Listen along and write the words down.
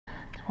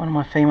One of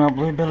my female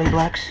blue belly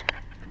blacks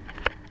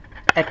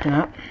acting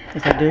up,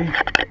 as they do.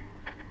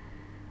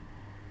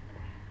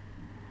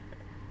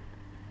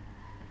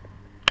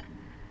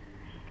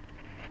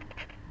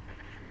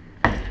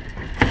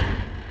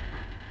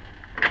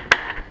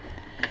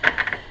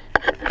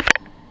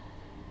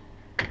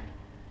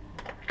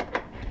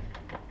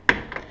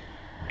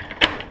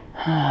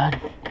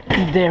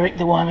 Derek,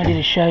 the one I did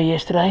a show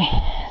yesterday,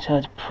 so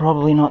it's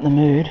probably not in the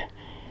mood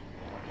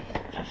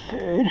for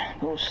food,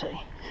 but we'll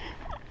see.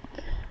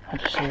 I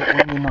just saw that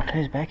Wendy knocked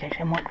hers back.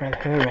 Actually, I might grab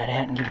her rat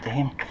out and give it to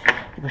him,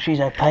 because she's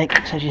opaque,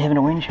 so she's having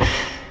a whinge.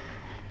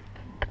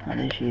 Oh,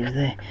 there she is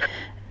there.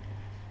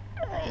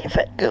 You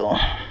fat girl.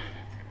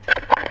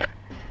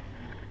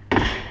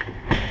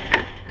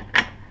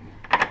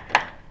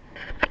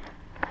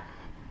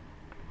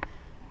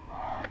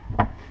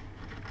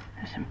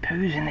 There's some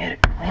poos in there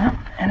to clean up,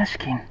 and a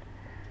skin.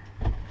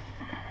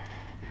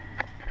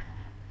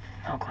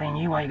 I'll clean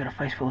you while you got a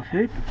face full of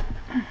food.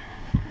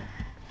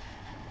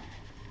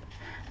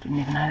 Didn't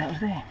even know that was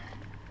there.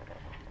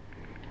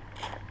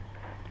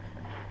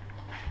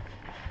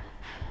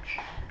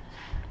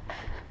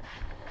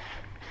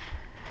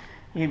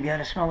 You'd be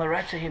able to smell the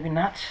rats, so you'd be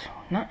nuts.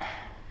 No,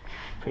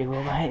 pretty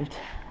well behaved.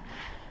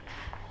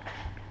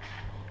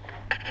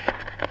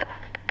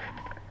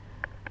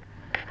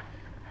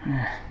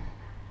 Yeah.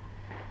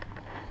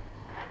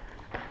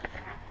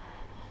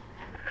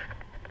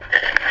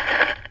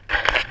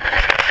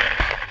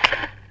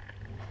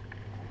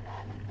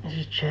 This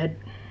is Chad.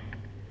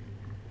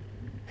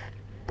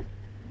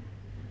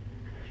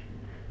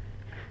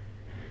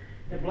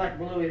 The black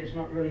bluey is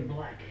not really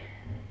black.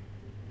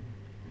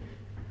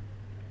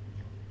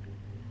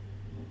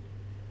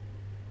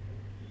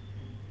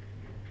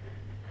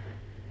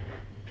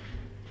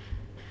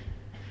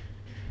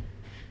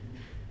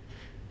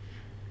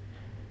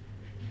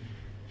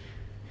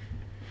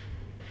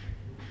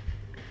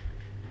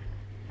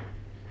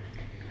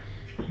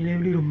 Hello,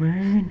 little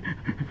man.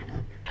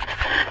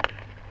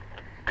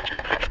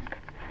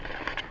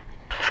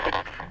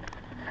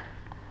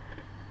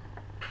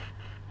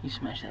 You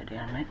smash that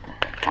down, mate.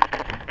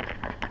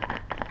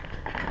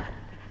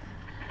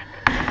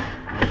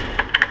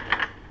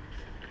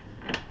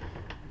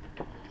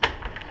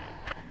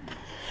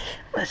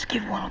 Let's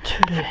give one or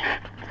two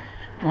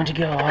to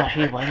go. Oh,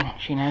 she's waiting.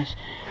 She knows.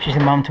 She's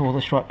the mum to all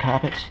the striped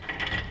carpets.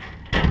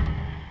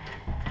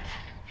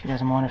 She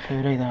doesn't mind her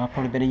food either. I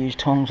probably better use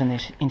tongs in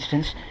this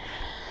instance,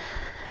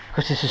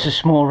 because this is a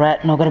small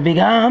rat and I've got a big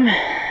arm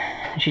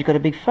and she's got a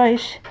big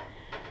face.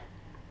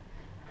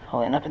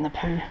 I'll end up in the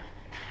poo.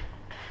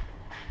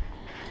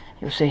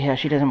 You'll see how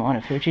she doesn't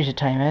mind her food. She's a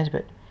tame as,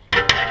 but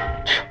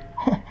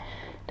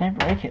don't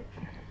break it,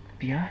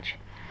 biatch.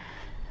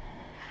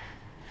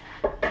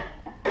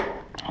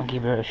 I'll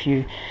give her a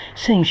few,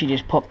 seeing she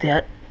just popped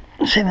out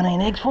 17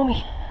 eggs for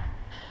me.